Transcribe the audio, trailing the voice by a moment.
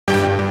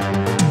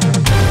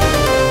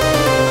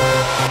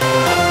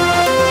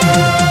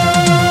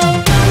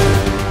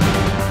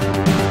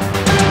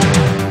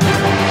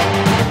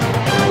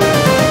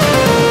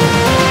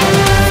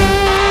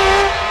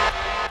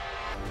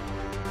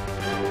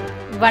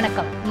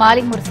வணக்கம்.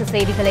 மாலைமுரசு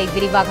செய்திகளை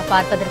விரிவாக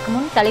பார்ப்பதற்கு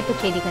முன் தலைப்புச்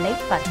செய்திகளை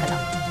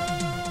பார்க்கலாம்.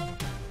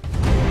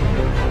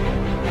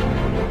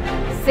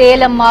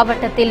 சேலம்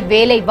மாவட்டத்தில்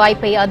வேலை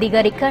வாய்ப்பை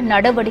அதிகரிக்க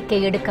நடவடிக்கை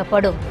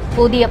எடுக்கப்படும்.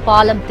 புதிய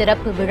பாலம்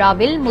திறப்பு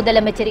விழாவில்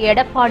முதலமைச்சர்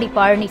எடப்பாடி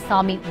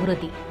பழனிசாமி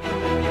உறுதி.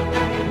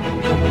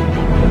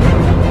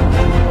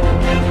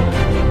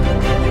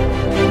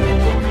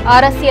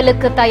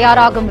 அரசியலுக்கு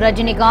தயாராகும்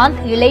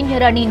ரஜினிகாந்த்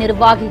இளைஞர் அணி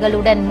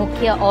நிர்வாகிகளுடன்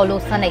முக்கிய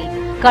ஆலோசனை.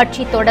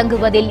 கட்சி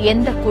தொடங்குவதில்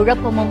எந்த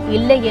குழப்பமும்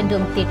இல்லை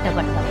என்றும்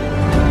திட்டவட்டம்.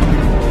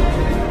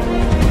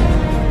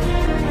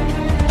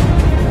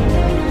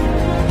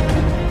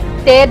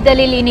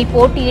 தேர்தலில் இனி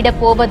போட்டியிடப்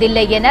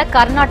போவதில்லை என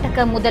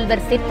கர்நாடக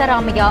முதல்வர்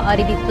சித்தராமையா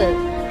அறிவிப்பு.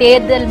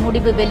 தேர்தல்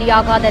முடிவு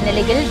வெளியாகாத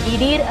நிலையில்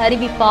திடீர்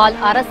அறிவிப்பால்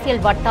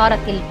அரசியல்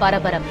வட்டாரத்தில்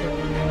பரபரப்பு.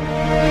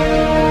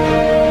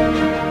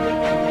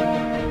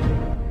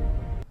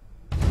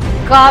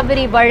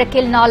 காவிரி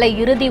வழக்கில் நாளை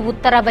இறுதி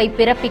உத்தரவை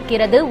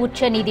பிறப்பிக்கிறது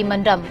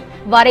உச்சநீதிமன்றம்.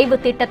 வரைவு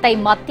திட்டத்தை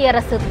மத்திய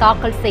அரசு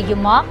தாக்கல்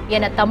செய்யுமா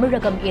என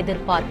தமிழகம்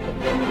எதிர்பார்ப்பு.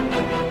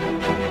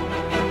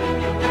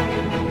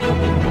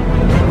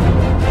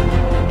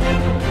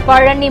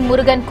 பழனி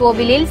முருகன்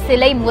கோவிலில்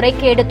சிலை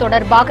முறைகேடு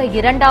தொடர்பாக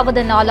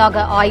 2வது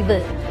நாளாக ஆய்வு.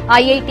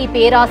 ஐஐடி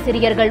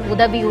பேராசிரியர்கள்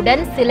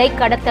உதவியுடன் சிலை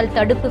கடத்தல்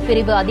தடுப்பு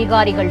பிரிவு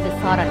அதிகாரிகள்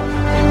விசாரணை.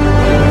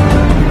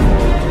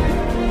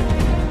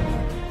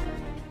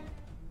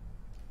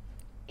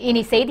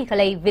 இனி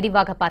செய்திகளை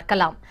விரிவாக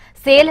பார்க்கலாம்.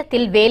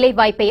 சேலத்தில்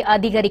வேலைவாய்ப்பை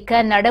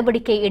அதிகரிக்க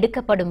நடவடிக்கை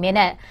எடுக்கப்படும் என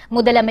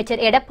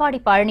முதலமைச்சர் எடப்பாடி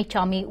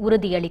பழனிசாமி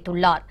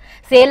உறுதியளித்துள்ளார்.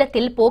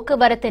 சேலத்தில்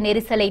போக்குவரத்து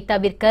நெரிசலை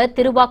தவிர்க்க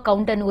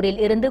திருவாக்கவுண்டனூரில்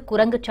இருந்து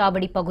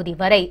குரங்குச்சாவடி பகுதி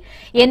வரை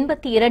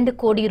 82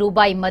 கோடி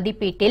ரூபாய்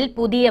மதிப்பீட்டில்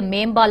புதிய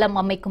மேம்பாலம்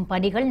அமைக்கும்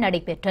பணிகள்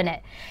நடைபெற்றன.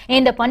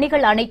 இந்த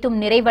பணிகள் அனைத்தும்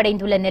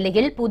நிறைவடைந்துள்ள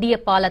நிலையில்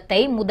புதிய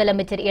பாலத்தை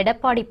முதலமைச்சர்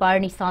எடப்பாடி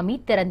பழனிசாமி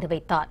திறந்து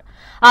வைத்தார்.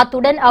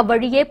 அத்துடன்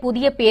அவ்வழியே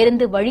புதிய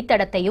பேருந்து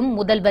வழித்தடத்தையும்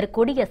முதல்வர்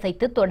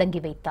கொடியசைத்து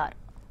தொடங்கி வைத்தார்.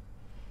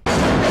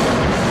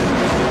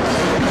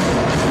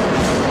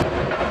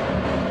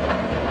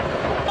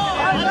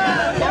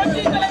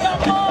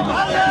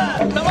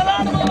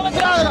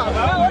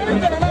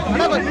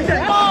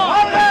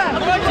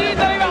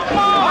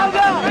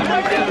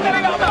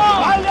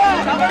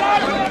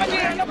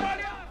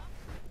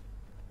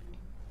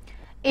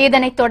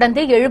 இதனைத்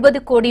தொடர்ந்து 70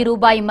 கோடி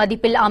ரூபாய்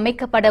மதிப்பில்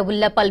அமைக்கப்பட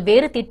உள்ள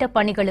பல்வேறு திட்டப்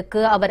பணிகளுக்கு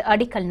அவர்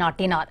அடிக்கல்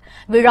நாட்டினார்.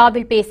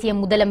 விழாவில் பேசிய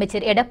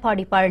முதலமைச்சர்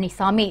எடப்பாடி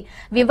பழனிசாமி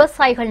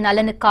விவசாயிகள்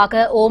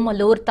நலனுக்காக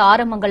ஓமலூர்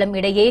தாரமங்கலம்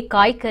இடையே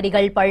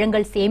காய்கறிகள்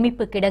பழங்கள்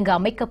சேமிப்பு கிடங்கு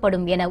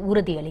அமைக்கப்படும் என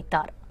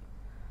உறுதியளித்தார்.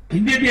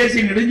 இந்திய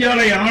தேசிய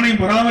நெடுஞ்சாலை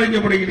ஆணையம்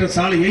பராமரிக்கப்படுகின்ற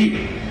சாலையை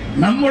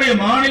நம்முடைய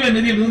மாநில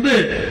நிதியிலிருந்து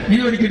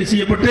நிதி ஒதுக்கீடு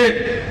செய்யப்பட்டு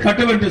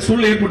கட்ட வேண்டிய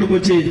சூழல் ஏற்பட்டு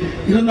போச்சு.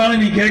 இருந்தாலும்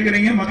நீங்க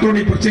கேட்கறீங்க,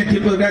 மக்களுடைய பிரச்சனை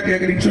தீர்ப்பதற்காக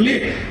கேட்கறீங்கன்னு சொல்லி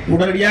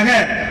உடனடியாக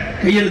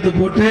கையெழுத்து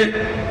போட்டு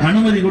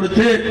அனுமதி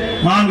கொடுத்து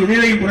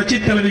இதயம் புரட்சி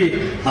தலைவி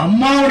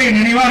அம்மாவுடைய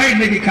நினைவாக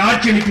இன்றைக்கு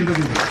காட்சி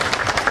அளிக்கின்றது.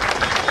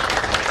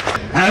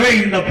 ஆகவே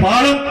இந்த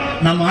பாலம்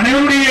நம்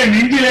அனைவருடைய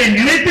நெஞ்சிலை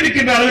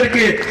நினைத்திருக்கின்ற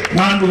அளவிற்கு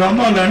நான்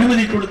அம்மாவுக்கு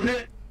அனுமதி கொடுத்து.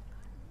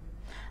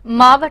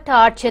 மாவட்ட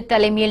ஆட்சியர்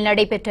தலைமையில்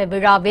நடைபெற்ற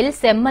விழாவில்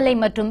செம்மலை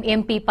மற்றும்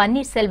MP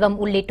பன்னீர்செல்வம்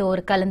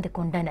உள்ளிட்டோர் கலந்து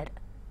கொண்டனர்.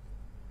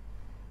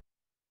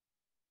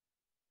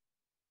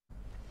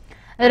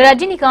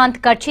 ரஜினிகாந்த்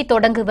கட்சி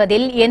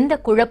தொடங்குவதில் எந்த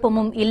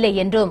குழப்பமும் இல்லை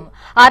என்றும்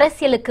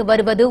அரசியலுக்கு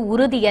வருவது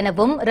உறுதி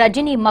எனவும்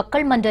ரஜினி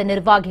மக்கள் மன்ற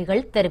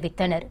நிர்வாகிகள்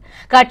தெரிவித்தனர்.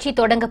 கட்சி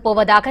தொடங்கப்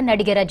போவதாக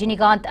நடிகர்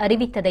ரஜினிகாந்த்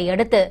அறிவித்ததை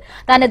அடுத்து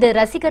தனது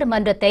ரசிகர்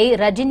மன்றத்தை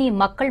ரஜினி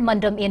மக்கள்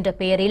மன்றம் என்ற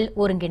பெயரில்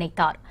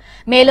ஒருங்கிணைத்தார்.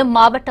 மேலும்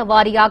மாவட்ட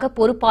வாரியாக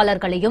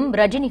பொறுப்பாளர்களையும்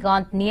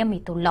ரஜினிகாந்த்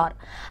நியமித்துள்ளார்.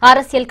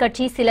 அரசியல்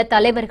கட்சி சில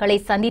தலைவர்களை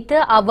சந்தித்து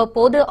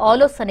அவ்வப்போது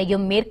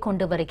ஆலோசனையும்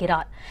மேற்கொண்டு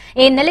வருகிறார்.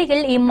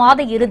 இந்நிலையில்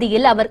இம்மாத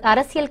இறுதியில் அவர்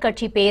அரசியல்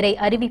கட்சி பெயரை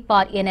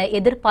அறிவிப்பார் என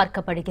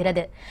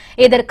எதிர்பார்க்கப்படுகிறது.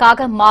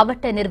 இதற்காக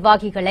மாவட்ட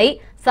நிர்வாகிகளை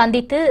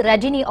சந்தித்து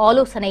ரஜினி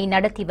ஆலோசனை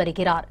நடத்தி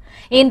வருகிறார்.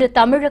 இன்று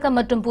தமிழகம்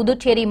மற்றும்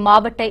புதுச்சேரி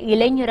மாவட்ட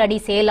இளைஞர் அணி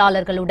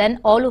செயலாளர்களுடன்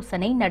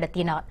ஆலோசனை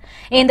நடத்தினார்.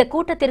 இந்த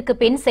கூட்டத்திற்கு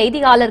பின்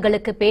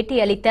செய்தியாளர்களுக்கு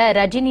பேட்டியளித்த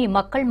ரஜினி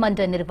மக்கள்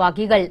மன்ற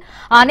நிர்வாகிகள்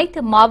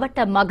அனைத்து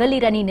மாவட்ட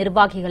மகளிர் அணி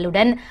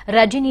நிர்வாகிகளுடன்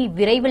ரஜினி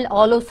விரைவில்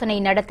ஆலோசனை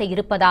நடத்த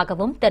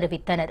இருப்பதாகவும்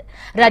தெரிவித்தனர்.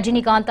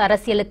 ரஜினிகாந்த்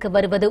அரசியலுக்கு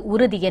வருவது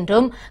உறுதி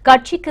என்றும்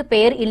கட்சிக்கு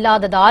பெயர்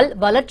இல்லாததால்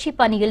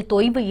வளர்ச்சிப் பணியில்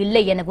தொய்வு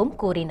இல்லை எனவும்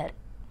கூறினர்.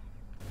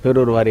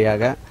 பேரூர்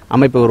வாரியாக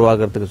அமைப்பு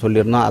உருவாக்குறதுக்கு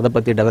சொல்லியிருந்தோம். அதை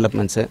பற்றி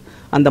டெவலப்மெண்ட்ஸு,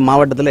 அந்த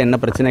மாவட்டத்தில் என்ன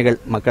பிரச்சனைகள்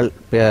மக்கள்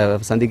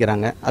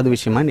சந்திக்கிறாங்க, அது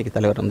விஷயமா இன்னைக்கு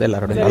தலைவர் வந்து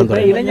எல்லாரோட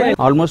கலந்துரையாடல்.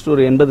 ஆல்மோஸ்ட்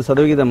ஒரு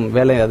 80%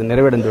 வேலை அது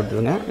நிறைவடைந்து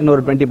விட்டுருங்க.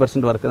 இன்னொரு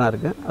 20% ஒர்க்கு தான்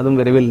இருக்கு. அதுவும்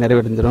விரைவில்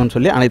நிறைவடைஞ்சிடும்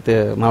சொல்லி அனைத்து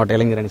மாவட்ட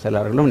இளைஞர் அணி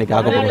செயலாளர்களும் இன்னைக்கு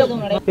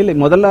ஆக்கப்படும். இல்லை,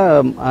 முதல்ல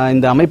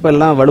இந்த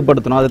அமைப்பெல்லாம்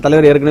வலுப்படுத்தணும். அது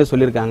தலைவர் ஏற்கனவே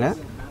சொல்லியிருக்காங்க.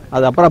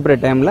 அது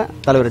அப்ராப்ரியேட் டைம்ல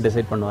தலைவர்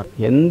டிசைட் பண்ணுவார்.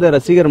 எந்த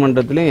ரசிகர்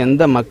மன்றத்திலையும்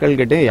எந்த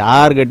மக்கள்கிட்டையும்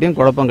யார்கிட்டையும்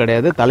குழப்பம்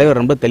கிடையாது. தலைவர்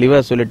ரொம்ப தெளிவா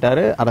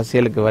சொல்லிட்டாரு,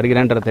 அரசியலுக்கு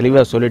வருகிறேன்ற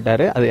தெளிவா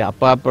சொல்லிட்டாரு. அது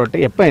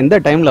எப்ப எந்த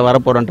டைம்ல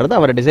வரப்போறன்றது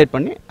அவர் டிசைட்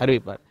பண்ணி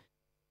அறிவிப்பார்.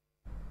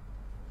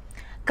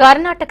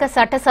 கர்நாடக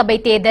சட்டசபை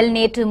தேர்தல்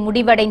நேற்று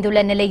முடிவடைந்துள்ள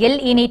நிலையில்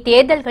இனி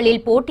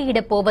தேர்தல்களில்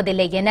போட்டியிடப்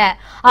போவதில்லை என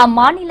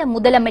அம்மாநில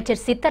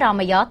முதலமைச்சர்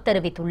சித்தராமையா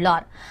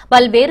தெரிவித்துள்ளார்.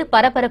 பல்வேறு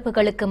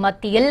பரபரப்புகளுக்கு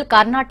மத்தியில்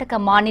கர்நாடக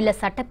மாநில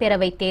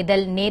சட்டப்பேரவை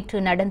தேர்தல் நேற்று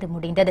நடந்து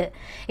முடிந்தது.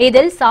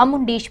 இதில்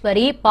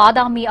சாமுண்டீஸ்வரி,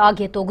 பாதாமி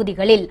ஆகிய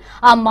தொகுதிகளில்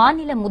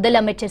அம்மாநில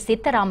முதலமைச்சர்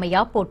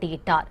சித்தராமையா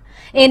போட்டியிட்டார்.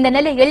 இந்த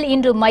நிலையில்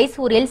இன்று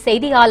மைசூரில்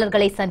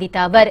செய்தியாளர்களை சந்தித்த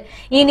அவர்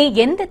இனி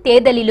எந்த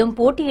தேர்தலிலும்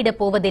போட்டியிடப்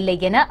போவதில்லை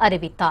என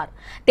அறிவித்தார்.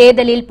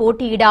 தேர்தலில்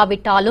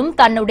போட்டியிடாவிட்டாலும்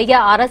தன்னுடைய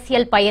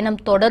அரசியல் பயணம்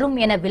தொடரும்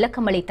என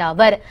விளக்கமளித்த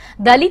அவர்,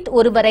 தலித்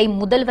ஒருவரை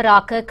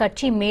முதல்வராக்க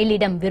கட்சி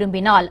மேலிடம்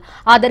விரும்பினால்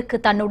அதற்கு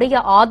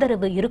தன்னுடைய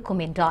ஆதரவு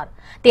இருக்கும் என்றார்.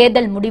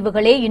 தேர்தல்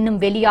முடிவுகளே இன்னும்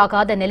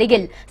வெளியாகாத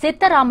நிலையில்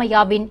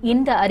சித்தராமையாவின்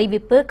இந்த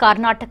அறிவிப்பு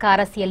கர்நாடக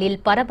அரசியலில்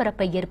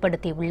பரபரப்பை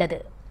ஏற்படுத்தியுள்ளது.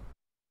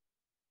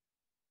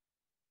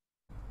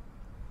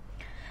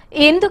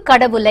 இந்து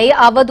கடவுளை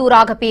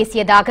அவதூறாக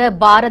பேசியதாக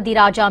பாரதி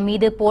ராஜா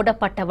மீது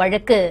போடப்பட்ட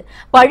வழக்கு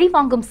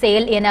பழிவாங்கும்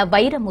செயல் என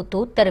வைரமுத்து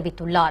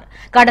தெரிவித்துள்ளார்.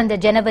 கடந்த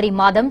ஜனவரி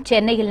மாதம்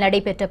சென்னையில்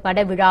நடைபெற்ற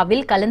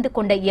படவிழாவில் கலந்து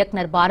கொண்ட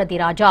இயக்குநர் பாரதி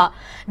ராஜா,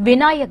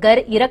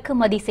 விநாயகர்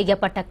இறக்குமதி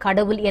செய்யப்பட்ட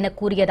கடவுள் என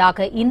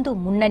கூறியதாக இந்து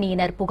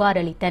முன்னணியினர் புகார்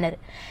அளித்தனர்.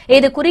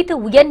 இதுகுறித்து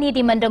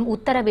உயர்நீதிமன்றம்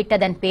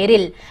உத்தரவிட்டதன்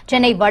பேரில்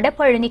சென்னை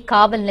வடபழனி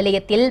காவல்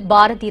நிலையத்தில்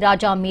பாரதி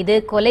ராஜா மீது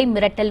கொலை,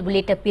 மிரட்டல்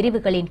உள்ளிட்ட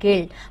பிரிவுகளின்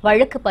கீழ்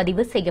வழக்கு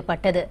பதிவு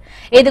செய்யப்பட்டது.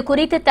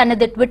 இதுகுறித்து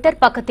தனது டுவிட்டர்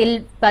பக்கத்தில்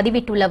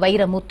பதிவிட்டுள்ள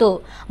வைரமுத்து,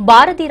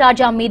 பாரதி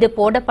ராஜா மீது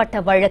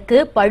போடப்பட்ட வழக்கு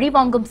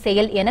பழிவாங்கும்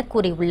செயல் என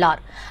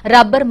கூறியுள்ளார்.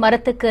 ரப்பர்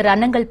மரத்துக்கு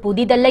ரணங்கள்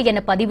புதிதல்ல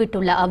என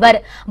பதிவிட்டுள்ள அவர்,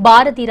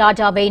 பாரதி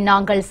ராஜாவை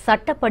நாங்கள்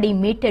சட்டப்படி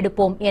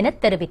மீட்டெடுப்போம் என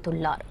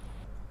தெரிவித்துள்ளார்.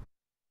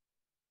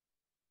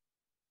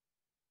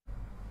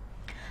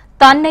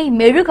 தன்னை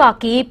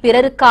மெழுகாக்கி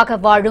பிறருக்காக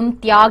வாழும்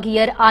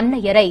தியாகியர்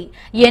அன்னையரை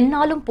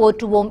எந்நாளும்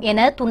போற்றுவோம்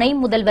என துணை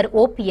முதல்வர்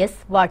OPS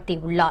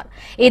வாழ்த்தியுள்ளார்.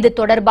 இது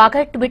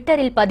தொடர்பாக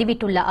டுவிட்டரில்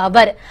பதிவிட்டுள்ள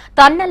அவர்,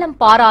 தன்னலம்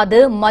பாராது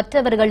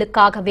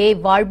மற்றவர்களுக்காகவே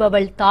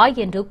வாழ்பவள் தாய்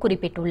என்று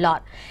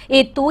குறிப்பிட்டுள்ளார்.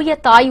 இத்தூய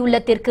தாய்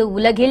உள்ளத்திற்கு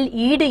உலகில்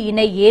ஈடு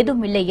இணை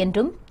ஏதுமில்லை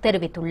என்றும்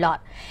தெரிவித்துள்ளார்.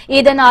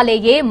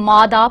 இதனாலேயே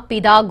மாதா,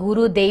 பிதா,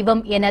 குரு,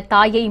 தெய்வம் என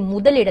தாயை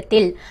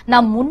முதலிடத்தில்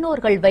நம்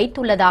முன்னோர்கள்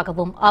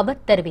வைத்துள்ளதாகவும் அவர்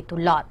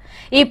தெரிவித்துள்ளார்.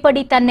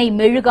 இப்படி தன்னை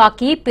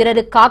மெழுகாக்கி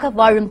பிறருக்காக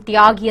வாழும்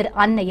தியாகியர்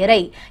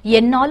அன்னையரை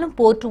எந்நாளும்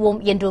போற்றுவோம்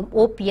என்றும்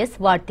OPS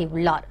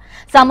வாழ்த்தியுள்ளார்.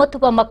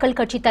 சமத்துவ மக்கள்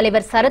கட்சித்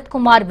தலைவர்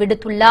சரத்குமார்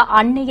விடுத்துள்ள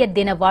அன்னையர்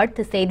தின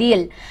வாழ்த்து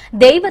செய்தியில்,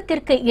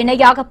 தெய்வத்திற்கு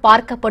இணையாக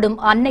பார்க்கப்படும்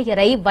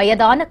அன்னையரை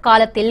வயதான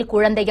காலத்தில்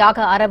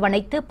குழந்தையாக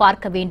அரவணைத்து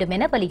பார்க்க வேண்டும்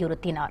என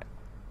வலியுறுத்தினார்.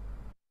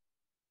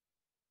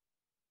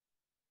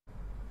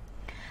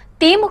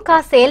 திமுக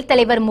செயல்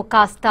தலைவர்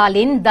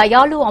மு.க.ஸ்டாலின்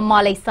தயாளு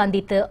அம்மாளை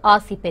சந்தித்து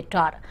ஆசி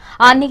பெற்றார்.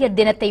 அன்னையர்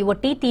தினத்தை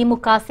ஒட்டி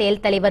திமுக செயல்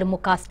தலைவர்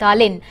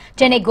மு.க.ஸ்டாலின்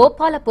சென்னை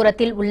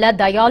கோபாலபுரத்தில் உள்ள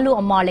தயாளு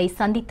அம்மாளை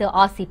சந்தித்து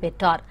ஆசி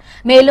பெற்றார்.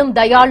 மேலும்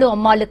தயாளு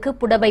அம்மாளுக்கு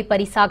புடவை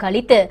பரிசாக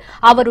அளித்து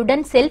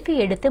அவருடன் செல்ஃபி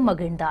எடுத்து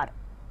மகிழ்ந்தார்.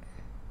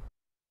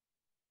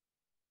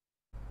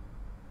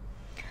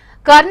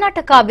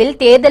 கர்நாடகாவில்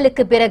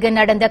தேர்தலுக்கு பிறகு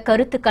நடந்த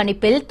கருத்து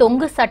கணிப்பில்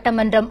தொங்கு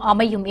சட்டமன்றம்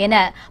அமையும் என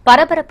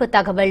பரபரப்பு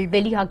தகவல்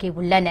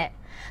வெளியாகியுள்ளன.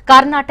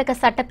 கர்நாடக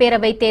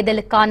சட்டப்பேரவை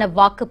தேர்தலுக்கான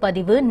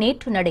வாக்குப்பதிவு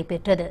நேற்று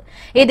நடைபெற்றது.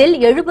 இதில்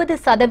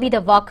 70%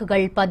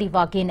 வாக்குகள்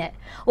பதிவாகின.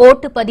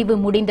 ஓட்டுப்பதிவு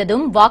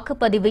முடிந்ததும்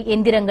வாக்குப்பதிவு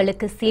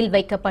எந்திரங்களுக்கு சீல்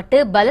வைக்கப்பட்டு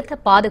பலத்த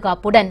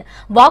பாதுகாப்புடன்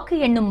வாக்கு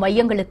எண்ணும்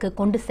மையங்களுக்கு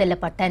கொண்டு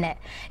செல்லப்பட்டன.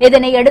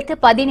 இதனையடுத்து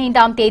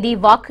 15ஆம் தேதி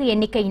வாக்கு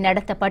எண்ணிக்கை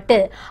நடத்தப்பட்டு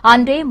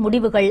அன்றே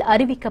முடிவுகள்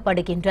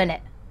அறிவிக்கப்படுகின்றன.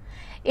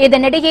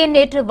 இதனிடையே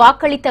நேற்று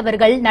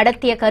வாக்களித்தவர்கள்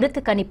நடத்திய கருத்து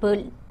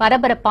கணிப்பில்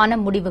பரபரப்பான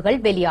முடிவுகள்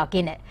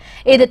வெளியாகின.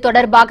 இது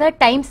தொடர்பாக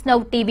டைம்ஸ்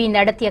நவ் டிவி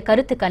நடத்திய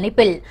கருத்து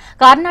கணிப்பில்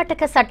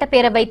கர்நாடக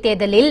சட்டப்பேரவை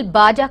தேர்தலில்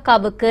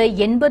பாஜகவுக்கு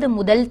 80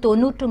 முதல்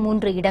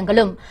 93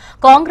 இடங்களும்,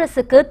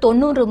 காங்கிரசுக்கு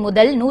 90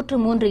 முதல்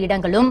 103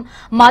 இடங்களும்,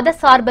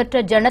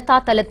 மதசார்பற்ற ஜனதா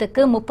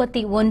தளத்துக்கு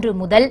 31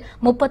 முதல்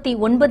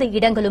 39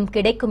 இடங்களும்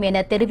கிடைக்கும்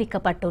என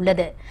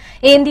தெரிவிக்கப்பட்டுள்ளது.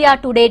 இந்தியா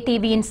டுடே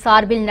டிவியின்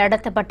சார்பில்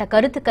நடத்தப்பட்ட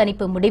கருத்து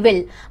கணிப்பு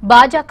முடிவில்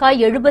பாஜக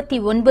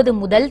 79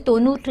 முதல்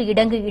 90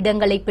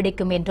 இடங்களை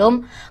பிடிக்கும் என்றும்,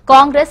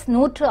 காங்கிரஸ்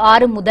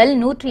 106 முதல்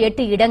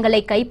 108 இடங்களை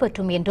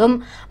கைப்பற்றும் என்றும்,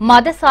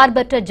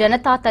 மதசார்பற்ற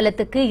ஜனதா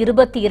தளத்துக்கு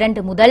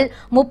 22 முதல்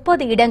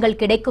 30 இடங்கள்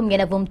கிடைக்கும்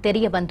எனவும்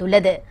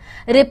தெரியவந்துள்ளது.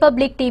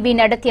 ரிபப்ளிக் டிவி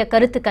நடத்திய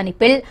கருத்து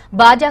கணிப்பில்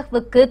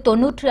பாஜகவுக்கு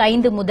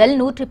 95 முதல்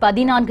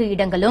 114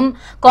 இடங்களும்,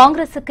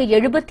 காங்கிரசுக்கு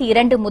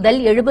 72 முதல்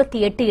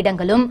 78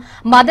 இடங்களும்,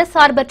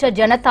 மதசார்பற்ற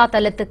ஜனதா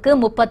தளத்துக்கு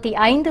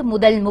 35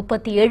 முதல்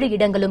 37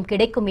 இடங்களும்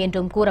கிடைக்கும்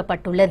என்றும்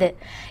கூறப்பட்டுள்ளது.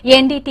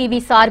 NDTV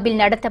சார்பில்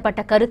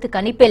நடத்தப்பட்ட கருத்து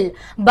கணிப்பில்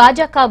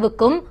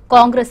பாஜகவுக்கும்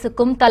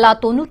காங்கிரசுக்கும் தலா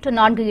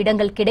 94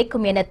 இடங்கள்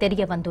கிடைக்கும் என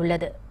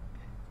தெரியவந்துள்ளது.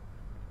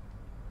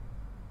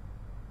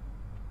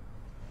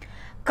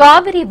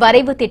 காவிரி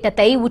வரைவு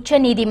திட்டத்தை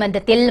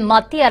உச்சநீதிமன்றத்தில்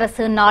மத்திய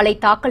அரசு நாளை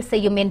தாக்கல்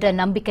செய்யும் என்ற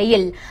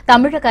நம்பிக்கையில்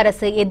தமிழக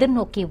அரசு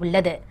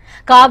எதிர்நோக்கியுள்ளது.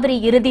 காவிரி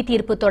இறுதி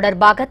தீர்ப்பு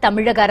தொடர்பாக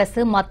தமிழக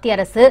அரசு, மத்திய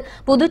அரசு,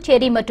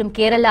 புதுச்சேரி மற்றும்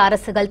கேரள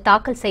அரசுகள்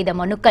தாக்கல் செய்த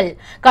மனுக்கள்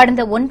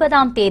கடந்த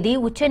 9ஆம் தேதி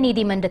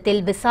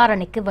உச்சநீதிமன்றத்தில்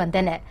விசாரணைக்கு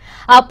வந்தன.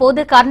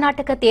 அப்போது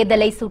கர்நாடக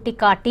தேர்தலை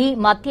சுட்டிக்காட்டி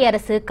மத்திய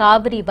அரசு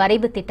காவிரி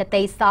வரைவு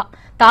திட்டத்தை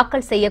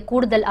தாக்கல் செய்ய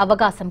கூடுதல்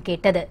அவகாசம்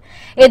கேட்டது.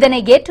 இதனை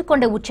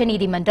ஏற்றுக்கொண்ட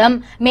உச்சநீதிமன்றம்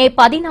மே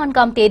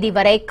 14ஆம் தேதி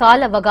வரை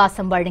கால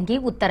அவகாசம் வழங்கி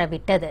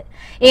உத்தரவிட்டது.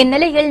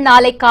 இந்நிலையில்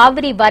நாளை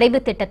காவிரி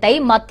வரைவு திட்டத்தை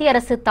மத்திய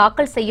அரசு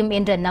தாக்கல் செய்யும்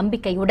என்ற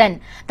நம்பிக்கையுடன்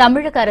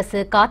தமிழக அரசு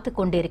காத்துக்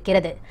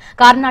கொண்டிருக்கிறது.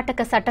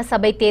 கர்நாடக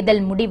சட்டசபை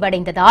தேர்தல்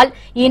முடிவடைந்ததால்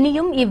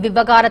இனியும்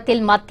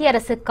இவ்விவகாரத்தில் மத்திய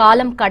அரசு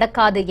காலம்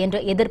கடக்காது என்ற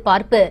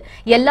எதிர்பார்ப்பு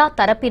எல்லா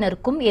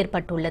தரப்பினருக்கும்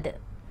ஏற்பட்டுள்ளது.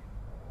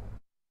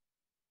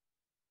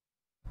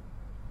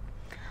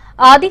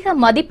 அதிக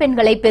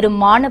மதிப்பெண்களை பெறும்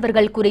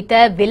மாணவர்கள் குறித்த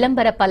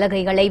விளம்பர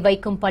பலகைகளை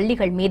வைக்கும்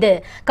பள்ளிகள் மீது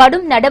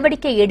கடும்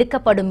நடவடிக்கை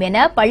எடுக்கப்படும்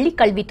என பள்ளிக்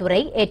கல்வித்துறை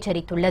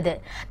எச்சரித்துள்ளது.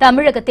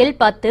 தமிழகத்தில்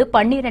 10,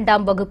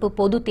 12ஆம் வகுப்பு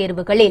பொதுத்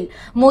தேர்வுகளில்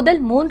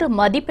முதல் 3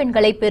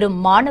 மதிப்பெண்களை பெறும்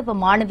மாணவ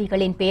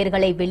மாணவிகளின்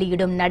பெயர்களை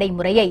வெளியிடும்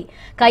நடைமுறையை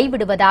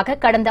கைவிடுவதாக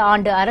கடந்த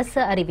ஆண்டு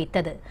அரசு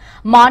அறிவித்தது.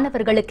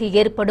 மாணவர்களுக்கு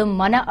ஏற்படும்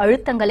மன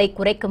அழுத்தங்களை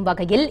குறைக்கும்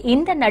வகையில்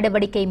இந்த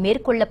நடவடிக்கை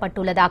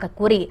மேற்கொள்ளப்பட்டுள்ளதாக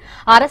கூறி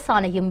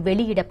அரசாணையும்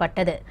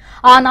வெளியிடப்பட்டது.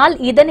 ஆனால்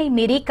இதனை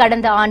மீறி கடந்த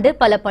ஆண்டு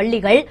பல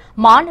பள்ளிகள்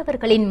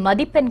மாணவர்களின்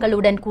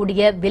மதிப்பெண்களுடன்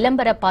கூடிய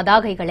விளம்பர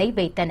பதாகைகளை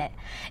வைத்தன.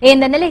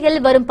 இந்த நிலையில்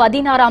வரும்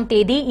 16ஆம்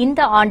தேதி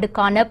இந்த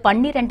ஆண்டுக்கான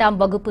 12ஆம்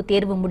வகுப்பு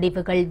தேர்வு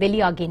முடிவுகள்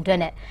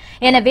வெளியாகின்றன.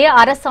 எனவே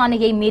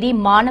அரசாணையை மீறி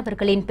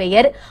மாணவர்களின்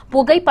பெயர்,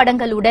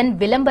 புகைப்படங்களுடன்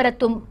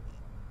விளம்பரத்தும்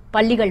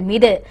பள்ளிகள்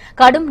மீது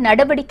கடும்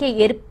நடவடிக்கை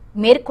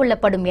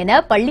மேற்கொள்ளப்படும்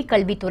என பள்ளிக்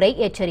கல்வித்துறை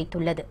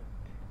எச்சரித்துள்ளது.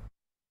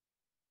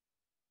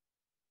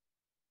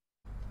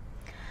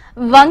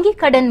 வங்கிக்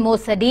கடன்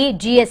மோசடி,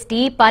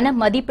 ஜிஎஸ்டி, பண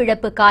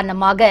மதிப்பிழப்பு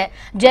காரணமாக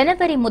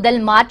ஜனவரி முதல்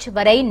மார்ச்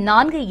வரை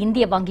 4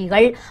 இந்திய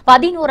வங்கிகள்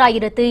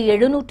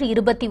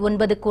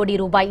 11,729 கோடி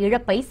ரூபாய்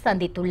இழப்பை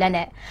சந்தித்துள்ளன.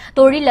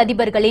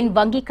 தொழிலதிபர்களின்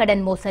வங்கிக்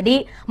கடன் மோசடி,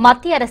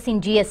 மத்திய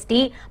அரசின்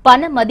ஜிஎஸ்டி,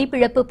 பண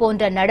மதிப்பிழப்பு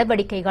போன்ற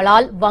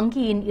நடவடிக்கைகளால்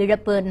வங்கியின்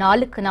இழப்பு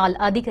நாளுக்கு நாள்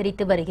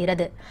அதிகரித்து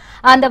வருகிறது.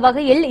 அந்த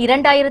வகையில்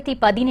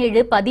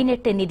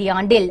 2017-18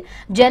 நிதியாண்டில்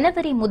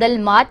ஜனவரி முதல்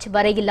மார்ச்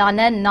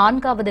வரையிலான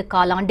 4வது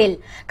காலாண்டில்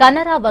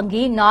கனரா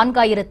வங்கி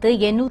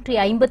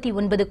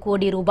 4,859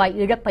 கோடி ரூபாய்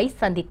இழப்பை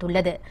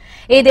சந்தித்துள்ளது.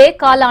 இதே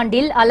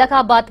காலாண்டில்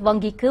அலகாபாத்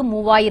வங்கிக்கு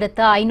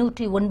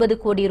 3,509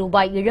 கோடி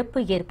ரூபாய் இழப்பு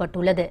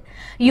ஏற்பட்டுள்ளது.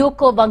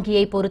 யூகோ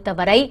வங்கியை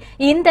பொறுத்தவரை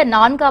இந்த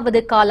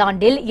 4வது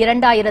காலாண்டில்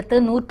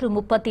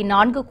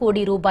 2,134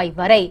 கோடி ரூபாய்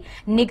வரை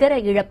நிகர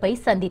இழப்பை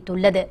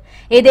சந்தித்துள்ளது.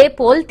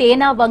 இதேபோல்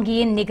தேனா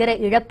வங்கியின் நிகர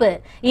இழப்பு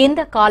இந்த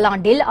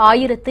காலாண்டில்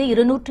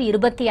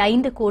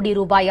 1,225 கோடி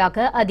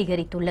ரூபாயாக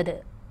அதிகரித்துள்ளது.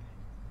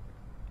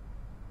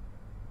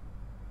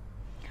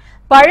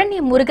 பழனி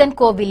முருகன்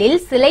கோவிலில்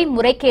சிலை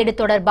முறைகேடு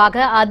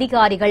தொடர்பாக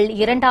அதிகாரிகள்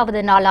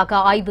 2வது நாளாக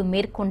ஆய்வு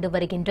மேற்கொண்டு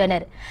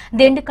வருகின்றனர்.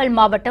 திண்டுக்கல்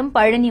மாவட்டம்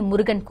பழனி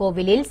முருகன்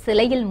கோவிலில்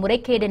சிலையில்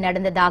முறைகேடு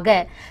நடந்ததாக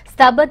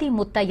ஸ்தபதி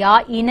முத்தையா,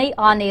 இணை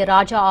ஆணையர்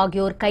ராஜா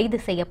ஆகியோர் கைது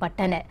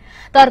செய்யப்பட்டனர்.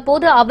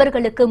 தற்போது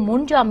அவர்களுக்கு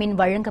முன்ஜாமீன்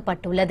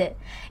வழங்கப்பட்டுள்ளது.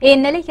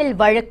 இந்நிலையில்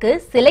வழக்கு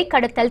சிலை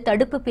கடத்தல்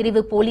தடுப்பு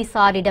பிரிவு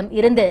போலீசாரிடம்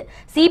இருந்து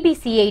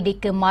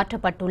சிபிசிஐடிக்கு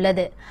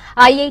மாற்றப்பட்டுள்ளது.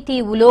 ஐஐடி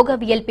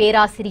உலோகவியல்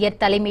பேராசிரியர்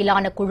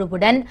தலைமையிலான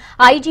குழுவுடன்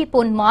ஐஜி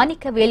பொன் மாணிக்க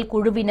வேல்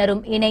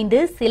குழுவினரும் இணைந்து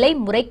சிலை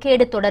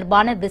முறைகேடு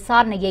தொடர்பான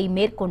விசாரணையை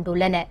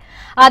மேற்கொண்டுள்ளனர்.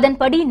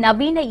 அதன்படி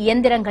நவீன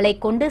இயந்திரங்களை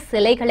கொண்டு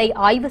சிலைகளை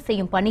ஆய்வு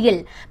செய்யும்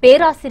பணியில்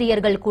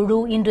பேராசிரியர்கள் குழு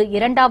இன்று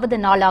 2வது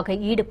நாளாக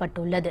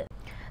ஈடுபட்டுள்ளது.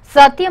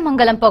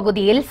 சத்தியமங்கலம்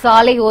பகுதியில்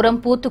சாலையோரம்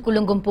பூத்து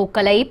குலுங்கும்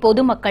பூக்களை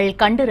பொதுமக்கள்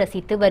கண்டு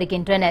ரசித்து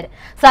வருகின்றனர்.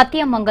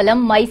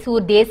 சத்தியமங்கலம்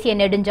மைசூர் தேசிய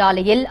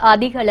நெடுஞ்சாலையில்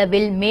அதிக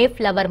அளவில் மே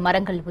பிளவர்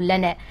மரங்கள்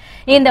உள்ளன.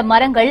 இந்த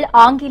மரங்கள்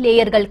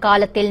ஆங்கிலேயர்கள்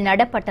காலத்தில்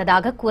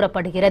நடப்பட்டதாக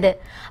கூறப்படுகிறது.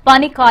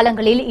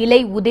 பனிக்காலங்களில்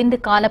இலை உதிர்ந்து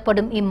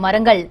காணப்படும்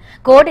இம்மரங்கள்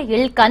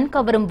கோடையில் கண்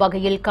கவரும்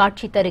வகையில்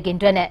காட்சி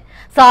தருகின்றன.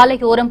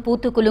 சாலையோரம்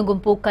பூத்து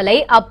குலுங்கும் பூக்களை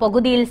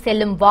அப்பகுதியில்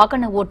செல்லும்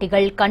வாகன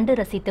ஓட்டிகள் கண்டு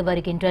ரசித்து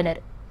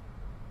வருகின்றனர்.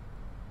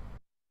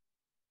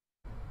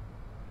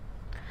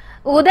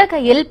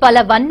 உதகையில்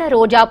பல வண்ண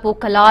ரோஜா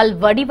பூக்களால்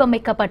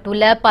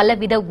வடிவமைக்கப்பட்டுள்ள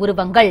பலவித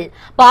உருவங்கள்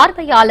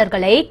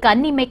பார்வையாளர்களை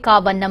கண்ணிமைக்கா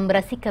வண்ணம்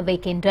ரசிக்க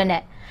வைக்கின்றன.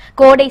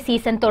 கோடை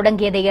சீசன்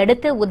தொடங்கியதை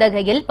அடுத்து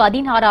உதகையில்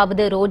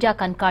 16வது ரோஜா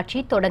கண்காட்சி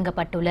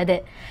தொடங்கப்பட்டுள்ளது.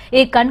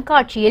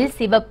 இக்கண்காட்சியில்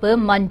சிவப்பு,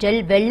 மஞ்சள்,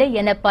 வெள்ளை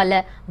என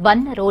பல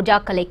வண்ண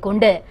ரோஜாக்களை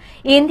கொண்டு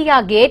இந்தியா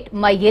கேட்,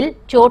 மயில்,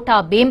 சோட்டா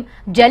பீம்,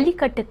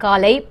 ஜல்லிக்கட்டு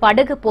காளை,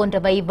 படகு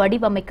போன்றவை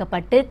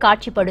வடிவமைக்கப்பட்டு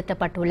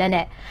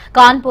காட்சிப்படுத்தப்பட்டுள்ளன.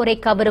 காண்போரை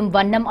கவரும்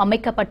வண்ணம்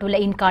அமைக்கப்பட்டுள்ள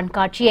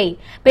இக்கண்காட்சியை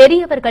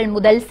பெரியவர்கள்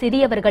முதல்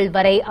சிறியவர்கள்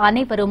வரை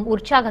அனைவரும்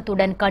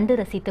உற்சாகத்துடன் கண்டு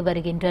ரசித்து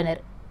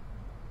வருகின்றனர்.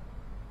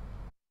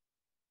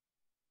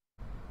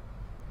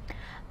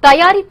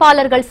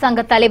 தயாரிப்பாளர்கள்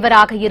சங்க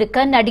தலைவராக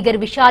இருக்க நடிகர்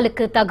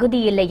விஷாலுக்கு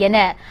தகுதியில்லை என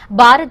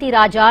பாரதி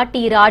ராஜா,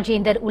 டி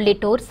ராஜேந்தர்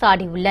உள்ளிட்டோர்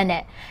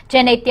சாடியுள்ளனர்.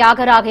 சென்னை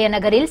தியாகராய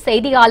நகரில்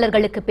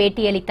செய்தியாளர்களுக்கு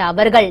பேட்டியளித்த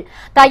அவர்கள்,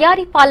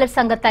 தயாரிப்பாளர்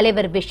சங்க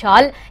தலைவர்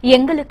விஷால்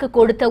எங்களுக்கு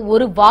கொடுத்த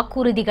ஒரு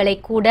வாக்குறுதிகளை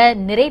கூட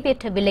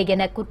நிறைவேற்றவில்லை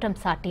என குற்றம்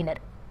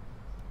சாட்டினர்.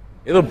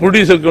 ஏதோ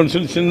ப்ரொடியூசர்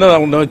கவுன்சில்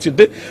சின்னதாக ஒன்று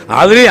வச்சுட்டு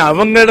அதிலே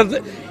அவங்க இடத்து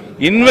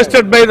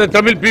invested by the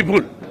Tamil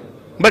people,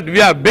 but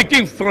we are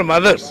begging from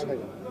others.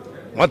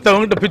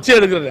 மற்றவங்ககிட்ட பிச்சை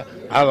எடுக்கிறது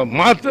அதை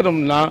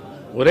மாத்திரம்னா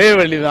ஒரே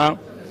வழிதான்.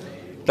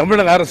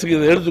 தமிழக அரசுக்கு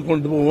இதை எடுத்து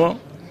கொண்டு போவோம்,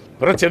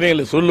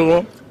 பிரச்சனைகளை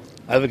சொல்லுவோம்,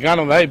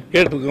 அதுக்கான வாய்ப்பு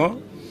கேட்டிருக்கோம்.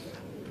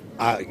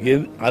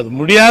 அது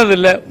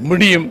முடியாதில்லை,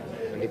 முடியும்,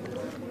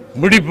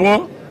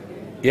 முடிப்போம்.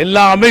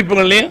 எல்லா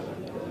அமைப்புகளையும்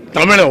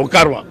தமிழை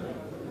உட்காருவான்.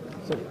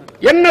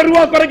 என்ன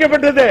ரூபா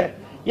குறைக்கப்பட்டது?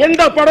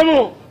 எந்த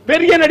படமும்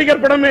பெரிய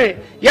நடிகர் படமே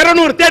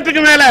 200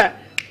 தியேட்டருக்கு மேல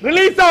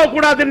ரிலீஸ்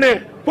ஆகக்கூடாதுன்னு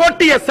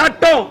போட்டிய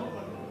சட்டம்.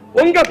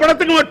 உங்க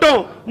படத்துக்கு மட்டும்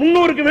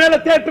 300க்கு மேல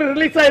தியேட்டர்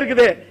ரிலீஸ்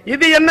ஆயிருக்குது.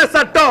 இது என்ன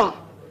சட்டம்?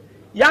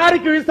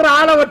 யாருக்கு வீசுற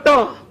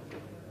ஆளவட்டம்?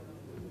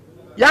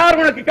 யார்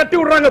உனக்கு கட்டி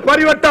விடுறாங்க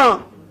பரிவட்டம்?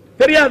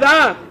 தெரியாதா?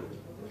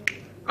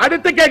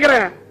 அடுத்து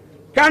கேக்குறேன்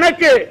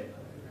கணக்கு.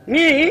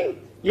 நீ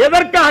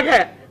எதற்காக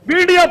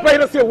வீடியோ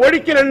பைரசி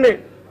ஒழிக்கிறன்னு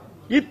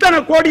இத்தனை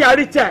கோடி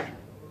அடிச்ச?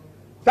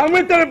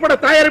 தமிழ் திரைப்பட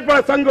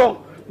தயாரிப்பாளர் சங்கம்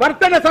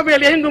வர்த்தக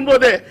சபையில் இயங்கும்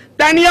போது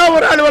தனியா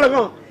ஒரு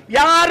அலுவலகம்,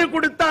 யாரு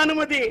கொடுத்த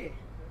அனுமதி?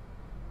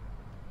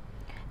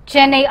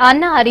 சென்னை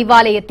அண்ணா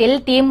அறிவாலயத்தில்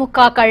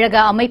திமுக கழக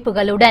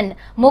அமைப்புகளுடன்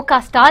மு.க.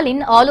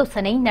 ஸ்டாலின்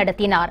ஆலோசனை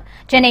நடத்தினார்.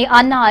 சென்னை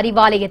அண்ணா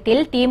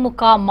அறிவாலயத்தில்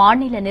திமுக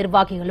மாநில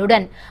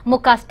நிர்வாகிகளுடன்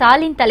மு.க.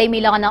 ஸ்டாலின்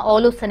தலைமையிலான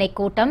ஆலோசனைக்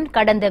கூட்டம்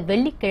கடந்த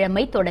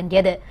வெள்ளிக்கிழமை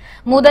தொடங்கியது.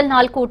 முதல்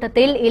நாள்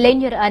கூட்டத்தில்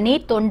இளைஞர் அணி,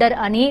 தொண்டர்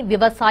அணி,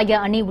 விவசாய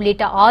அணி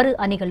உள்ளிட்ட 6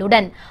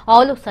 அணிகளுடன்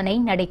ஆலோசனை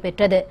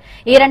நடைபெற்றது.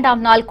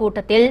 2ஆம் நாள்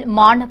கூட்டத்தில்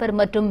மாணவர்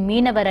மற்றும்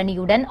மீனவர்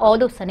அணியுடன்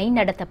ஆலோசனை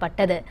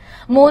நடத்தப்பட்டது.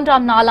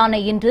 3ஆம் நாளான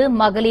இன்று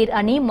மகளிர்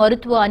அணி,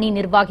 மருத்துவ அணி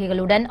நிர்வாகிகளுடன்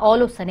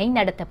ஆலோசனை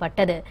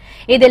நடத்தப்பட்டது.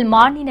 இதில்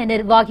மாநில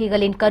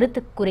நிர்வாகிகளின்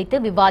கருத்து குறித்து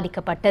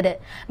விவாதிக்கப்பட்டது.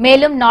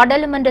 மேலும்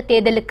நாடாளுமன்ற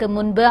தேர்தலுக்கு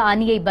முன்பு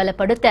அணியை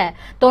பலப்படுத்த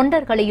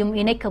தொண்டர்களையும்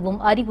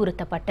இணைக்கவும்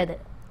அறிவுறுத்தப்பட்டது.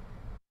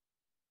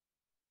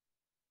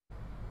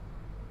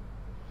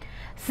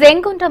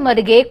 செங்குன்றம்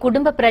அருகே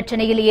குடும்ப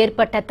பிரச்சினையில்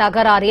ஏற்பட்ட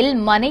தகராறில்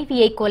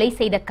மனைவியை கொலை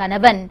செய்த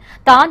கணவன்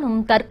தானும்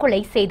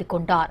தற்கொலை செய்து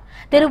கொண்டார்.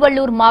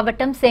 திருவள்ளூர்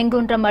மாவட்டம்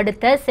செங்குன்றம்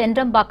அடுத்த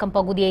சென்றம்பாக்கம்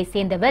பகுதியைச்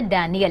சேர்ந்தவர்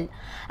டேனியல்.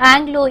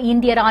 ஆங்கிலோ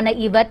இந்தியரான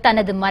இவர்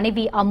தனது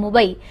மனைவி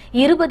அம்முவை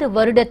 20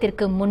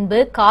 வருடத்திற்கு முன்பு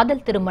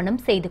காதல் திருமணம்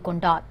செய்து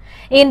கொண்டார்.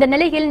 இந்த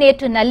நிலையில்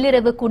நேற்று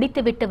நள்ளிரவு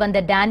குடித்துவிட்டு வந்த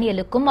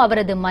டேனியலுக்கும்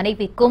அவரது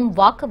மனைவிக்கும்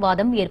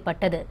வாக்குவாதம்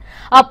ஏற்பட்டது.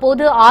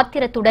 அப்போது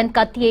ஆத்திரத்துடன்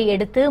கத்தியை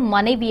எடுத்து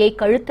மனைவியை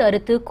கழுத்து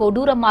அறுத்து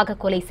கொடூரமாக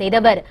கொலை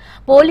செய்தவர்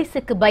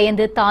போலீசுக்கு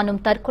பயந்து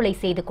தானும் தற்கொலை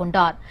செய்து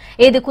கொண்டார்.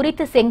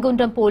 இதுகுறித்து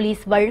செங்குன்றம்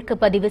போலீஸ் வழக்கு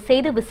பதிவு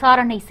செய்து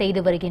விசாரணை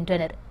செய்து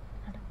வருகின்றனர்.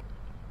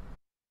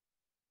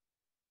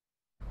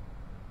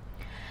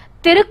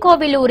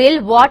 திருக்கோவிலூரில்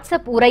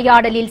வாட்ஸ்அப்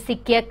உரையாடலில்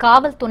சிக்கிய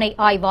காவல் துணை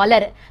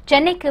ஆய்வாளர்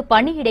சென்னைக்கு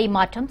பணியிடை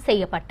மாற்றம்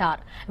செய்யப்பட்டார்.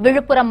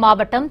 விழுப்புரம்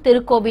மாவட்டம்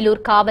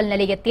திருக்கோவிலூர் காவல்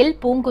நிலையத்தில்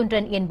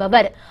பூங்குன்றன்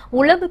என்பவர்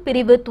உளவு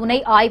பிரிவு துணை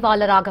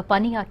ஆய்வாளராக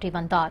பணியாற்றி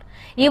வந்தார்.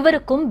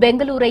 இவருக்கும்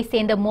பெங்களூரை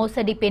சேர்ந்த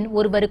மோசடி பெண்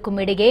ஒருவருக்கும்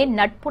இடையே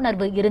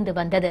நட்புணர்வு இருந்து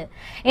வந்தது.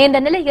 இந்த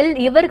நிலையில்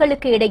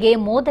இவர்களுக்கு இடையே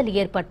மோதல்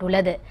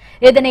ஏற்பட்டுள்ளது.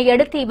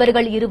 இதனையடுத்து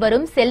இவர்கள்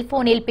இருவரும்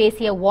செல்போனில்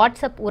பேசிய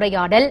வாட்ஸ்அப்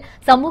உரையாடல்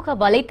சமூக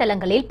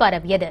வலைதளங்களில்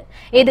பரவியது.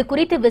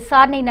 இதுகுறித்து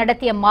விசாரணை நடத்திய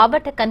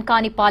மாவட்ட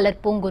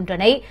கண்காணிப்பாளர்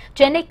பூங்குன்றனை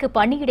சென்னைக்கு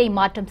பணியிடை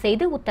மாற்றம்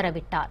செய்து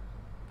உத்தரவிட்டார்.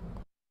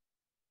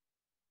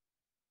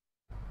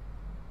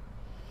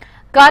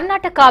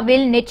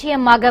 கர்நாடகாவில்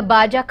நிச்சயமாக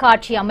பாஜக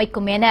ஆட்சி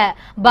அமைக்கும் என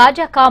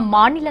பாஜக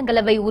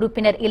மாநிலங்களவை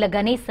உறுப்பினர் இல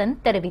கணேசன்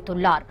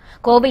தெரிவித்துள்ளார்.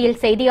 கோவையில்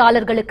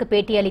செய்தியாளர்களுக்கு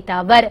பேட்டியளித்த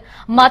அவர்,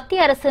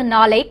 மத்திய அரசு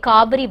நாளை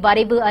காவிரி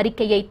வரைவு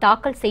அறிக்கையை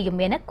தாக்கல்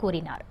செய்யும் என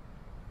கூறினார்.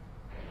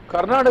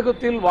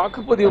 கர்நாடகத்தில்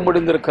வாக்குப்பதிவு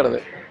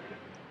முடிந்திருக்கிறது.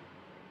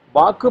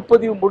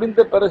 வாக்குப்பதிவு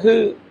முடிந்த பிறகு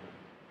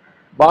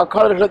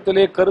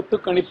வாக்காளர்களிடத்திலே கருத்து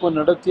கணிப்பு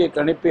நடத்திய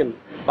கணிப்பில்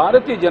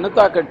பாரதிய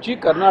ஜனதா கட்சி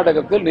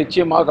கர்நாடகத்தில்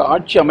நிச்சயமாக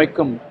ஆட்சி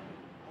அமைக்கும்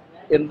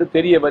என்று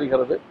தெரிய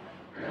வருகிறது.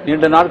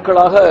 நீண்ட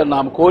நாட்களாக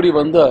நாம் கோரி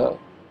வந்த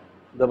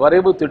இந்த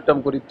வரைவு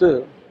திட்டம் குறித்து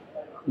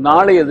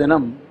நாளைய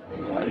தினம்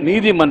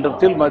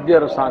நீதிமன்றத்தில் மத்திய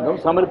அரசாங்கம்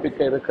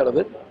சமர்ப்பிக்க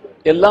இருக்கிறது.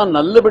 எல்லாம்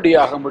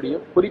நல்லபடியாக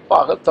முடியும்.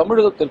 குறிப்பாக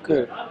தமிழகத்திற்கு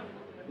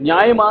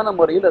நியாயமான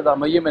முறையில் அது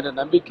அமையும் என்ற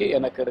நம்பிக்கை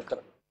எனக்கு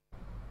இருக்கிறது.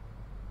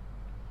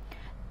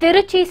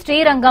 திருச்சி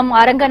ஸ்ரீரங்கம்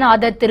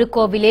அரங்கநாதர்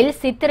திருக்கோவிலில்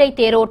சித்திரை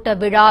தேரோட்ட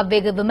விழா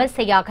வெகு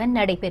விமர்சையாக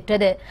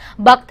நடைபெற்றது.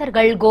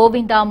 பக்தர்கள்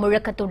கோவிந்தா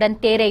முழக்கத்துடன்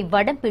தேரை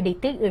வடம்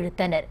பிடித்து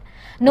இழுத்தனர்.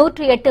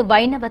 108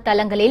 வைணவ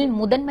தலங்களில்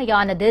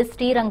முதன்மையானது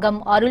ஸ்ரீரங்கம்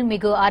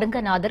அருள்மிகு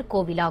அரங்கநாதர்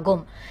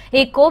கோவிலாகும்.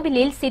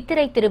 இக்கோவிலில்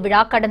சித்திரை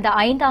திருவிழா கடந்த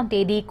 5ஆம்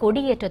தேதி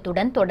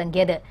கொடியேற்றத்துடன்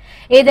தொடங்கியது.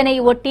 இதனை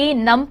ஒட்டி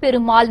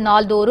நம்பெருமாள்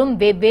நாள்தோறும்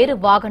வெவ்வேறு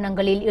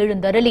வாகனங்களில்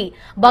எழுந்தருளி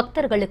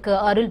பக்தர்களுக்கு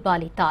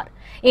அருள்பாலித்தார்.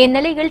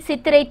 இந்நிலையில்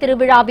சித்திரை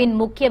திருவிழாவின்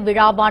முக்கிய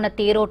விழாவான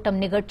தேரோட்டம்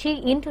நிகழ்ச்சி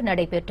இன்று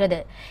நடைபெற்றது.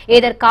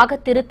 இதற்காக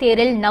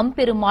திருத்தேரில்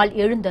நம்பெருமாள்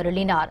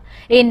எழுந்தருளினார்.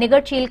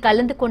 இந்நிகழ்ச்சியில்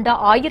கலந்து கொண்ட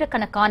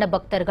ஆயிரக்கணக்கான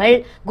பக்தர்கள்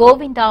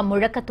கோவிந்தா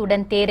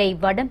முழக்கத்துடன் தேரை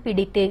வடம்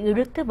பிடித்து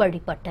இழுத்து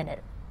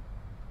வழிபட்டனர்.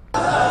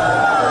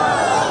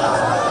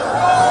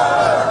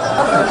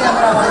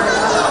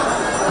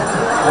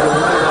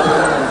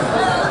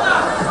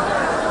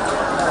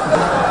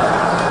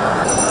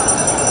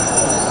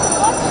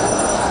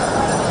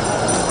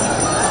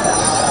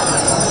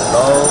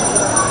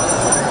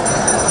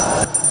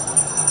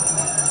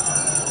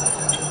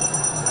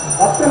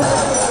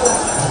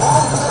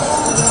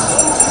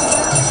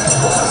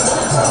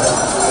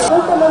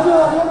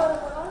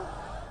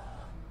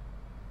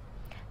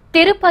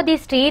 திருப்பதி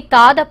ஸ்ரீ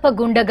தாதப்ப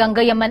குண்ட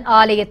கங்கையம்மன்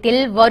ஆலயத்தில்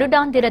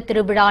வருடாந்திர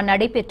திருவிழா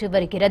நடைபெற்று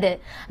வருகிறது.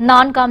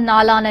 4ஆம்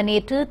நாளான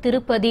நேற்று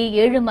திருப்பதி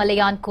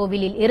ஏழுமலையான்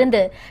கோவிலில்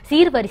இருந்து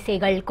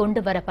சீர்வரிசைகள்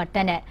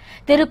கொண்டுவரப்பட்டன.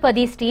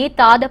 திருப்பதி ஸ்ரீ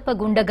தாதப்ப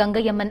குண்ட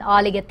கங்கையம்மன்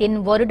ஆலயத்தின்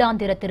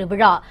வருடாந்திர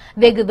திருவிழா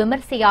வெகு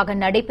விமர்சையாக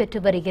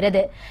நடைபெற்று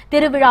வருகிறது.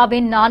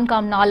 திருவிழாவின்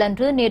 4ஆம்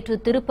நாளன்று நேற்று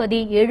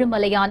திருப்பதி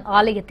ஏழுமலையான்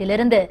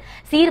ஆலயத்திலிருந்து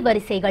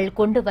சீர்வரிசைகள்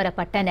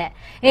கொண்டுவரப்பட்டன.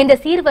 இந்த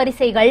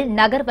சீர்வரிசைகள்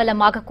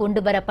நகர்வலமாக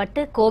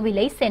கொண்டுவரப்பட்டு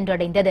கோவிலை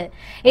சென்றடைந்தது.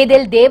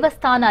 இதில்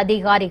தேவஸ்தான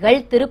அதிகாரிகள்,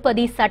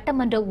 திருப்பதி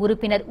சட்டமன்ற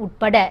உறுப்பினர்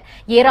உட்பட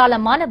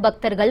ஏராளமான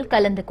பக்தர்கள்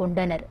கலந்து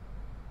கொண்டனர்.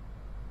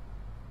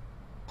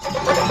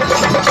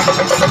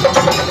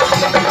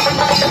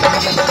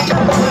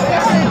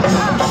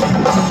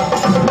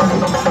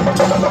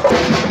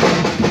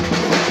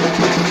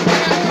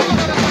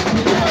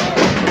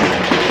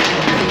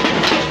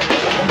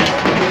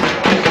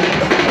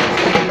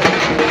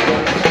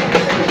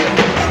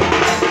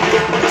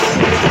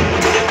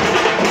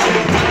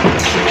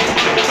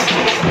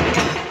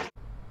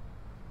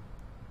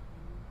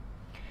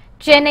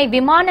 சென்னை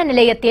விமான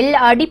நிலையத்தில்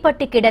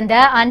அடிபட்டு கிடந்த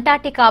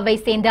அண்டார்டிகாவை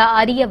சேர்ந்த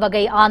அரிய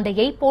வகை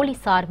ஆந்தையை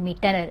போலீசார்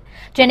மீட்டனர்.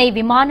 சென்னை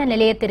விமான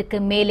நிலையத்திற்கு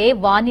மேலே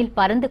வானில்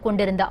பறந்து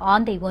கொண்டிருந்த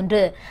ஆந்தை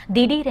ஒன்று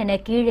திடீரென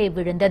கீழே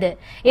விழுந்தது.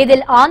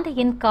 இதில்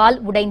ஆந்தையின் கால்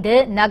உடைந்து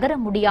நகர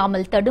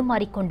முடியாமல்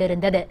தடுமாறிக்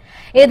கொண்டிருந்தது.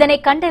 இதனை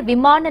கண்ட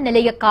விமான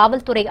நிலைய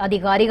காவல்துறை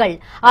அதிகாரிகள்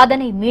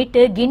அதனை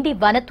மீட்டு கிண்டி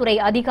வனத்துறை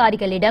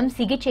அதிகாரிகளிடம்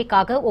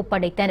சிகிச்சைக்காக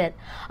ஒப்படைத்தனர்.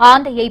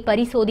 ஆந்தையை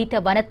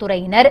பரிசோதித்த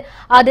வனத்துறையினர்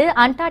அது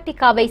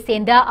அண்டார்டிகாவை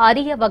சேர்ந்த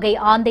அரிய வகை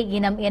ஆந்தை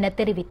இனம் என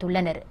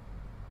தெரிவித்துள்ளனர்.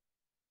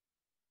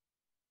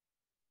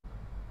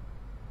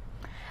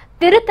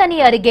 திருத்தணி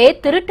அருகே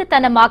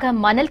திருட்டுத்தனமாக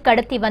மணல்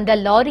கடத்தி வந்த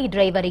லாரி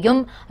டிரைவரையும்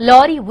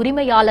லாரி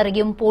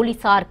உரிமையாளரையும்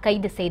போலீசார்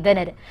கைது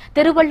செய்தனர்.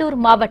 திருவள்ளூர்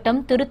மாவட்டம்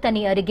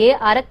திருத்தணி அருகே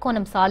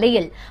அரக்கோணம்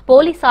சாலையில்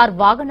போலீசார்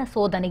வாகன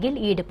சோதனையில்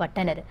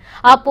ஈடுபட்டனர்.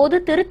 அப்போது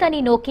திருத்தணி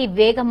நோக்கி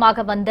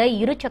வேகமாக வந்த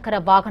இருசக்கர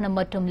வாகனம்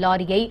மற்றும்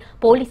லாரியை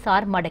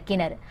போலீசார்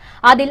மடக்கினர்.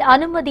 அதில்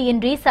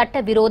அனுமதியின்றி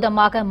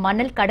சட்டவிரோதமாக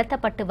மணல்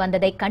கடத்தப்பட்டு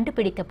வந்ததை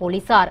கண்டுபிடித்த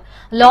போலீசார்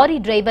லாரி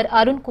டிரைவர்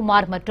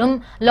அருண்குமார் மற்றும்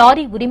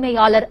லாரி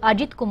உரிமையாளர்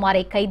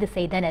அஜித்குமாரை கைது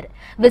செய்தனர்.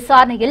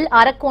 விசாரணையில்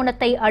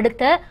அரக்கோணத்தை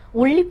அடுத்த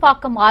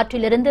உள்ளிப்பாக்கம்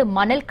ஆற்றிலிருந்து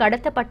மணல்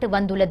கடத்தப்பட்டு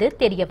வந்துள்ளது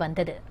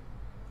தெரியவந்தது.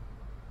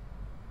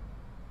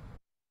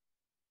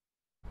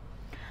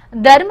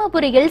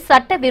 தருமபுரியில்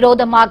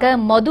சட்டவிரோதமாக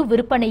மது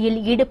விற்பனையில்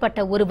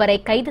ஈடுபட்ட ஒருவரை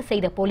கைது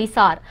செய்த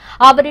போலீசார்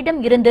அவரிடம்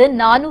இருந்து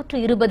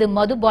 420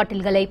 மது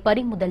பாட்டில்களை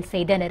பறிமுதல்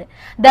செய்தனர்.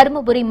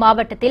 தருமபுரி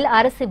மாவட்டத்தில்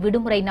அரசு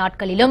விடுமுறை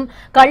நாட்களிலும்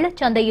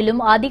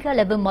கள்ளச்சந்தையிலும் அதிக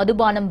அளவு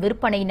மதுபானம்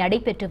விற்பனை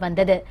நடைபெற்று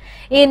வந்தது.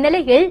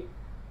 இந்நிலையில்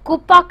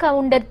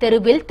குப்பாக்கவுண்டர்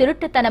தெருவில்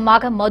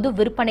திருட்டுத்தனமாக மது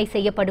விற்பனை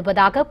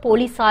செய்யப்படுவதாக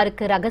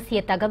போலீசாருக்கு ரகசிய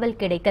தகவல்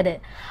கிடைத்தது.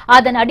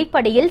 அதன்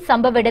அடிப்படையில்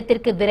சம்பவ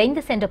இடத்திற்கு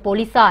விரைந்து சென்ற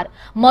போலீசார்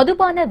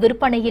மதுபான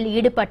விற்பனையில்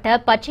ஈடுபட்ட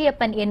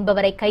பச்சையப்பன்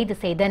என்பவரை கைது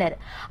செய்தனர்.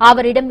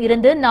 அவரிடம்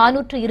இருந்து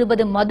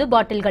 420 மது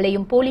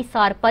பாட்டில்களையும்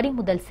போலீசார்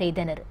பறிமுதல்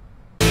செய்தனர்.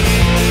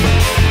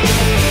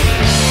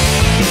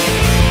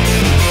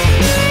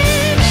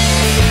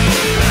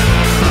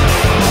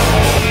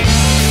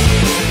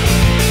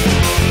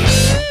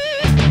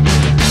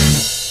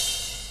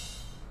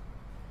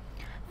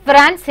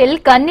 பிரான்சில்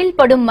கண்ணில்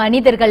படும்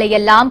மனிதர்களை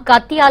எல்லாம்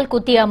கத்தியால்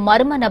குத்திய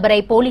மர்ம நபரை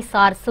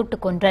போலீசார்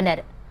சுட்டுக்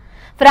கொன்றனர்.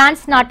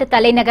 பிரான்ஸ் நாட்டு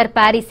தலைநகர்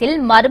பாரிஸில்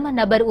மர்ம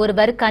நபர்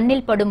ஒருவர்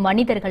கண்ணில் படும்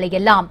மனிதர்களை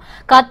எல்லாம்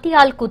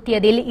கத்தியால்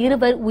குத்தியதில்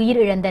 2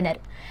 உயிரிழந்தனர்.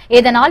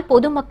 இதனால்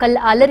பொதுமக்கள்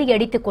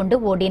அலறியடித்துக் கொண்டு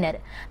ஓடினர்.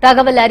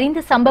 தகவல்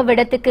அறிந்து சம்பவ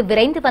இடத்துக்கு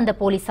விரைந்து வந்த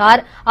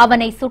போலீசார்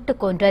அவனை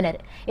சுட்டுக் கொன்றனர்.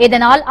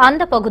 இதனால்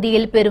அந்த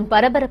பகுதியில் பெரும்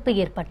பரபரப்பு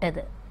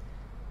ஏற்பட்டது.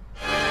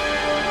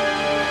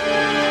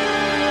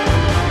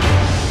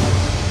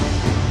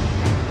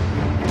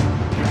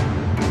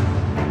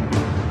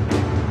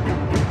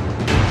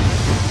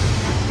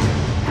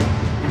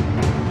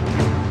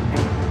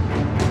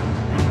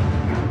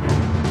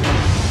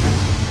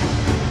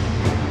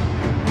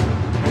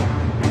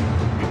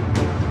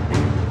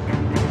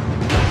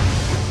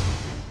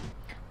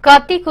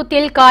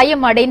 கத்திக்குத்தில்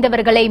காயம்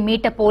அடைந்தவர்களை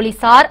மீட்ட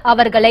போலீசார்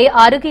அவர்களை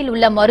அருகில்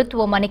உள்ள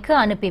மருத்துவமனைக்கு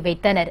அனுப்பி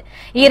வைத்தனர்.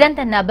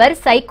 இறந்த நபர்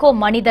சைக்கோ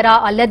மனிதரா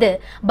அல்லது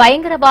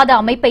பயங்கரவாத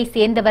அமைப்பை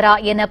சேர்ந்தவரா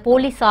என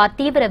போலீசார்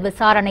தீவிர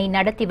விசாரணை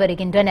நடத்தி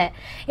வருகின்றனர்.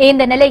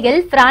 இந்த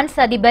நிலையில் பிரான்ஸ்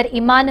அதிபர்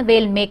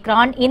இமானுவேல்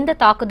மேக்ரான் இந்த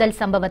தாக்குதல்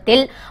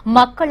சம்பவத்தில்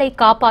மக்களை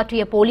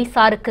காப்பாற்றிய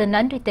போலீசாருக்கு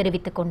நன்றி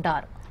தெரிவித்துக்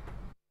கொண்டார்.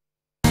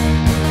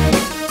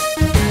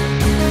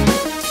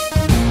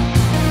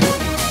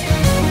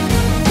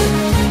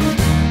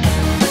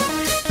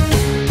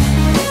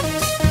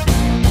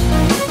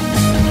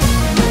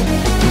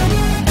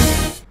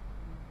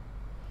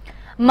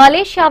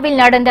 மலேசியாவில்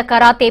நடந்த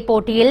கராத்தே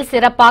போட்டியில்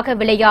சிறப்பாக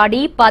விளையாடி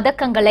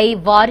பதக்கங்களை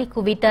வாரி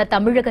குவித்த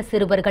தமிழக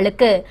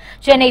சிறுவர்களுக்கு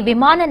சென்னை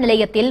விமான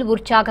நிலையத்தில்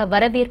உற்சாக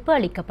வரவேற்பு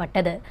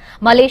அளிக்கப்பட்டது.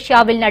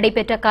 மலேசியாவில்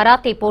நடைபெற்ற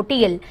கராத்தே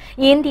போட்டியில்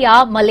இந்தியா,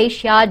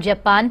 மலேசியா,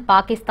 ஜப்பான்,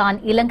 பாகிஸ்தான்,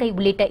 இலங்கை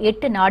உள்ளிட்ட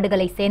 8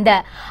 நாடுகளைச் சேர்ந்த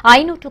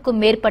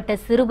 500க்கும் மேற்பட்ட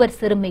சிறுவர்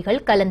சிறுமிகள்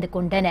கலந்து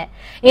கொண்டனர்.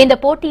 இந்த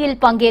போட்டியில்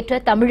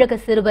பங்கேற்ற தமிழக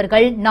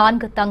சிறுவர்கள்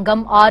 4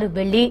 தங்கம், 6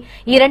 வெள்ளி,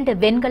 2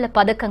 வெண்கல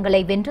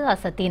பதக்கங்களை வென்று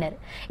அசத்தினர்.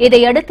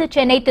 இதையடுத்து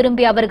சென்னை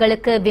திரும்பிய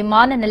அவர்களுக்கு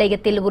விமான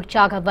நிலையத்தில்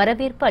உற்சாக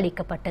வரவேற்பு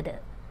அளிக்கப்பட்டது.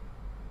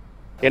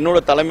 என்னோட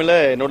தலைமையில்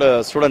என்னோட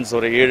ஸ்டூடெண்ட்ஸ்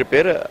ஒரு 7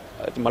 பேர்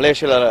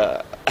மலேசியாவில்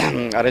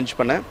அரேஞ்ச்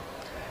பண்ண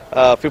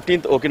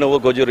 15th ஒகினோவோ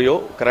கோஜுரியோ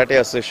கராட்டே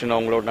அசோசியேஷன்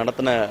அவங்களோட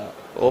நடத்தின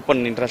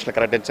ஓப்பன் இன்டர்நேஷனல்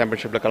கராட்டே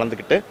சாம்பியன்ஷிப்பில்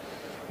கலந்துக்கிட்டு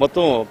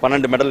மொத்தம்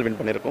 12 மெடல் வின்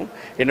பண்ணியிருக்கோம்.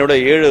 என்னோட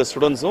 7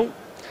 ஸ்டூடெண்ட்ஸும்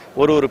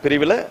ஒரு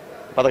பிரிவில்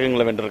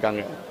பதக்கங்களை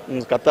வென்றிருக்காங்க.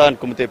 கத்தா அண்ட்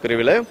குமுத்தே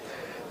பிரிவில்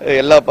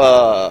எல்லா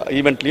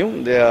ஈவெண்ட்லையும்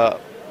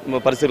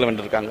பரிசுகளை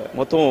வென்றிருக்காங்க.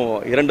 மொத்தம்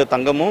 2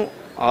 தங்கமும்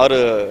 6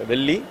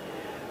 வெள்ளி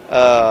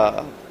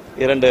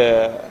 2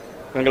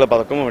 வெண்கல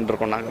பதக்கமும்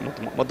வென்றிருக்கோம்.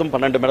 நாங்கள் மொத்தம்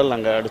 12 மெடல்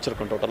நாங்கள்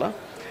அடிச்சிருக்கோம் டோட்டலாக.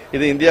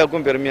 இது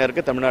இந்தியாவுக்கும் பெருமையாக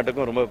இருக்குது,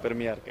 தமிழ்நாட்டுக்கும் ரொம்ப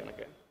பெருமையாக இருக்குது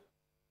எனக்கு.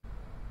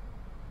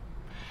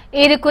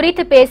 இது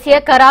குறித்து பேசிய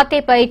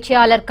கராத்தே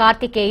பயிற்சியாளர்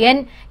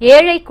கார்த்திகேயன்,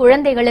 ஏழை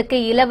குழந்தைகளுக்கு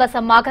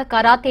இலவசமாக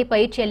கராத்தே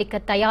பயிற்சி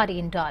அளிக்க தயார்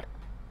என்றார்.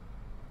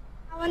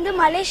 நான்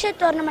மலேசியா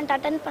டோர்னமெண்ட்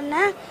அட்டன்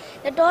பண்ணேன்.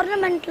 இந்த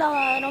டோர்னமெண்ட்டில்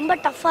ரொம்ப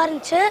டஃப்பாக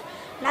இருந்துச்சு.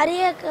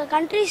 நிறைய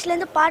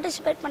கண்ட்ரீஸ்லேருந்து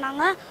பார்ட்டிசிபேட்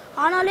பண்ணாங்க.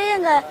 ஆனாலும்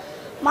எங்கள்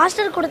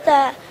மாஸ்டர் கொடுத்த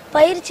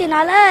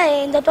பயிற்சினால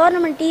இந்த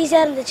டோர்னமெண்ட்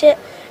ஈஸியாக இருந்துச்சு.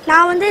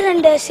 நான்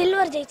 2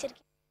 சில்வர்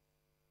ஜெயிச்சிருக்கேன்.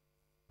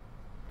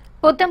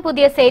 புத்தம்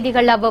புதிய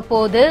செய்திகள்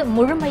அவ்வப்போது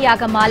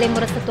முழுமையாக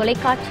மாலைமுரசு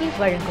தொலைக்காட்சி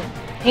வழங்கும்.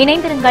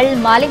 இணைந்திருங்கள்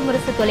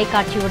மாலைமுரசு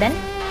தொலைக்காட்சியுடன்.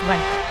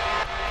 வணக்கம்.